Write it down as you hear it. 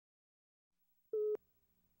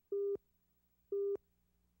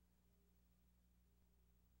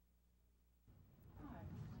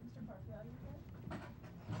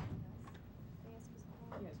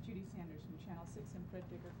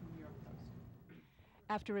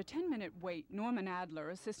After a 10-minute wait, Norman Adler,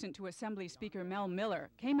 assistant to Assembly Speaker Mel Miller,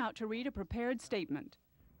 came out to read a prepared statement.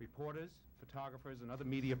 Reporters, photographers, and other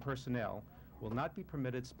media personnel will not be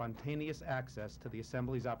permitted spontaneous access to the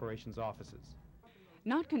Assembly's operations offices.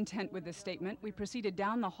 Not content with this statement, we proceeded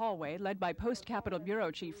down the hallway, led by Post-Capitol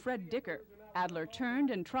Bureau Chief Fred Dicker. Adler turned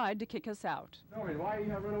and tried to kick us out. Norman, why you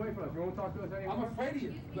have run away from us? You won't talk to us anymore? I'm afraid of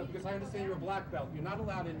you, because I understand you're a black belt. You're not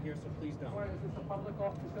allowed in here, so please don't. Why, is this a public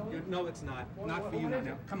office facility? No, it's not. Not for you. What is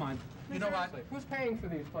Now, it? come on. You know what? Who's paying for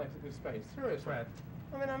these places, this space? Seriously. Fred.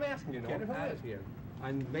 I mean, I'm asking you, Norman. Get out of here.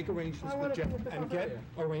 And make arrangements I with wanna Jeff. finish this And up get here.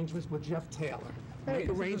 arrangements with Jeff Taylor. Hey, Make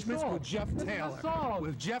this is arrangements assault. with Jeff This is Taylor. assault.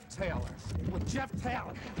 With Jeff Taylor. With Jeff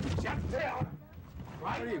Taylor. Jeff Taylor.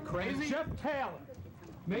 Right? What are you, crazy? With Jeff Taylor.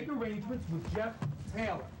 Make arrangements with Jeff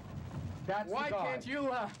Taylor. That's Why the guy. can't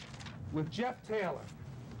you, With Jeff Taylor.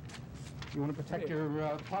 You want to protect your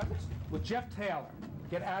pockets? With Jeff Taylor.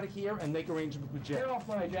 Get out of here and make arrangements with Jeff. Get off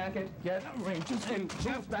my jacket. Get arrangements with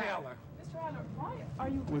Jeff Taylor. Mr. Adler, why are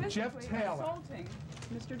you With Jeff Taylor. assaulting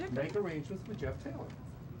Mr. Dicker? Make arrangements with Jeff Taylor.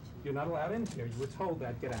 You're not allowed in here. You were told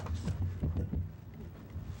that. Get out. Okay.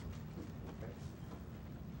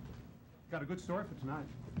 Got a good story for tonight.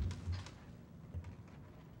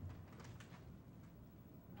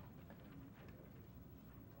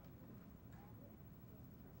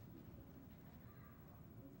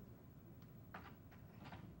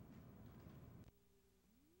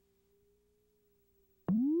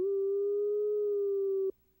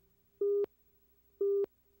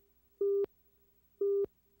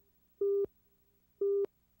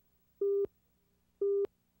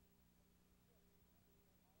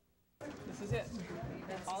 This is it.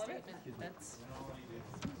 That's All a of it? statement. That's.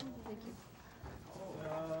 Thank you.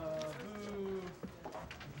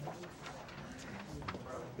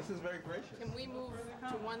 This is very gracious. Can we move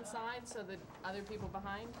to one side so that other people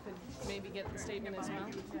behind could maybe get the statement as well?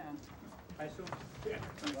 Yeah. I assume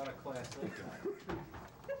a lot of class.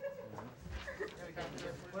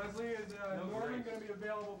 Leslie, is Norman going to be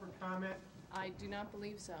available for comment? I do not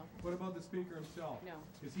believe so. What about the speaker himself? No.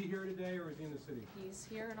 Is he here today or is he in the city? He's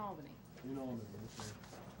here in Albany. You know him. Okay.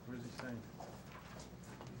 What is he saying?